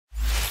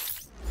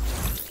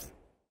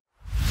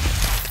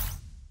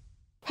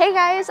Hey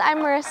guys, I'm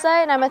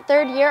Marissa and I'm a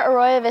third-year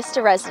Arroyo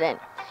Vista resident.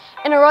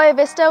 In Arroyo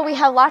Vista, we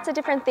have lots of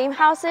different theme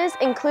houses,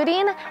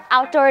 including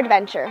outdoor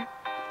adventure.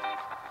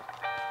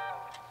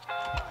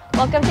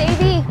 Welcome to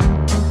AV.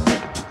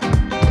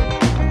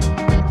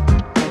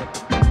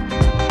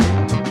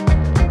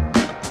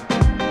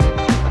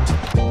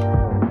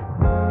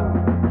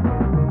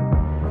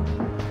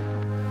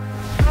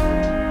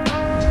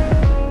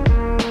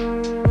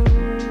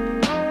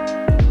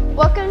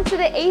 Welcome to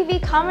the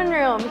AV Common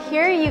Room.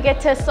 Here you get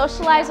to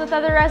socialize with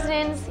other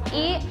residents,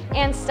 eat,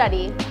 and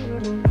study.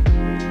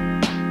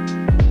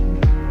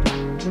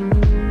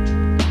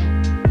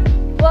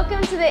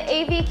 Welcome to the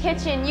AV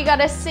Kitchen. You got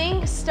a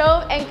sink,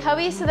 stove, and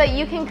cubby so that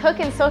you can cook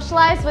and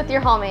socialize with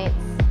your hallmates.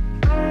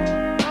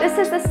 This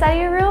is the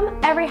study room.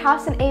 Every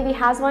house in AV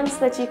has one so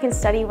that you can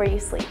study where you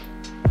sleep.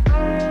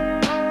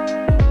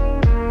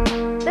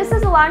 This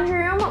is a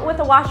laundry room with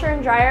a washer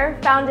and dryer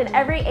found in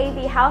every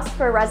AV house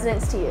for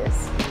residents to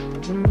use.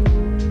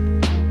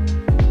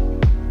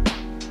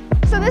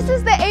 So this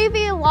is the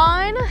AV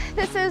lawn.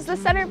 This is the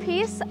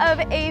centerpiece of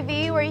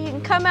AV where you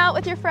can come out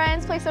with your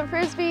friends, play some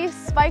frisbee,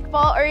 spike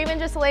ball, or even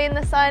just lay in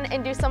the sun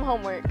and do some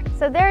homework.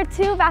 So there are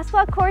 2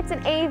 basketball courts in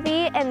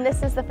AV and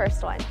this is the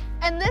first one.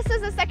 And this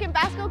is the second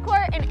basketball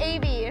court in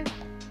AV.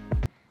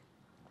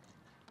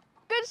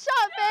 Good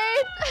shot,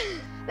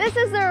 Faith! This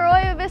is the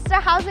Arroyo Vista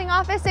Housing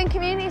Office and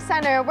Community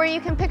Center where you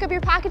can pick up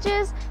your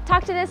packages,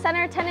 talk to the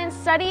center attendants,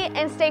 study,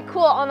 and stay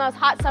cool on those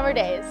hot summer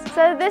days.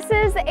 So this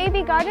is the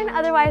AV Garden,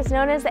 otherwise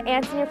known as the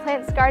Ants in Your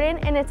Plants Garden,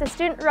 and it's a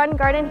student-run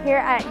garden here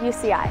at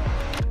UCI.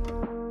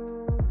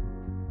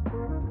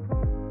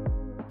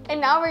 And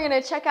now we're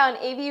gonna check out an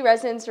AV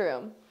residence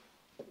room.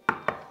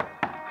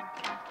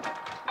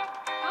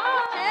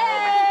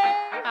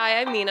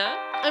 Hi, I'm Mina.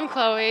 I'm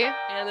Chloe.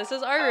 And this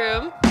is our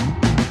room.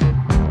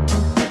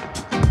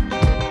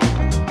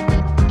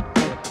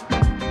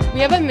 We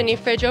have a mini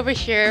fridge over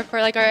here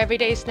for like our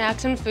everyday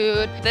snacks and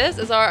food. This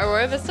is our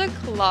Arroyo Vista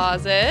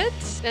closet.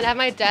 And at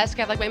my desk,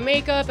 I have like my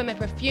makeup and my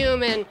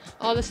perfume and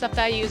all the stuff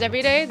that I use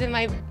every day. Then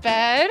my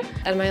bed.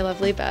 And my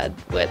lovely bed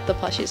with the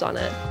plushies on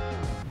it.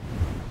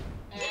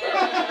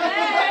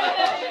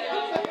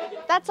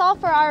 That's all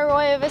for our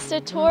Arroyo Vista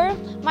tour.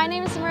 My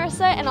name is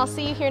Marissa and I'll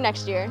see you here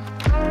next year.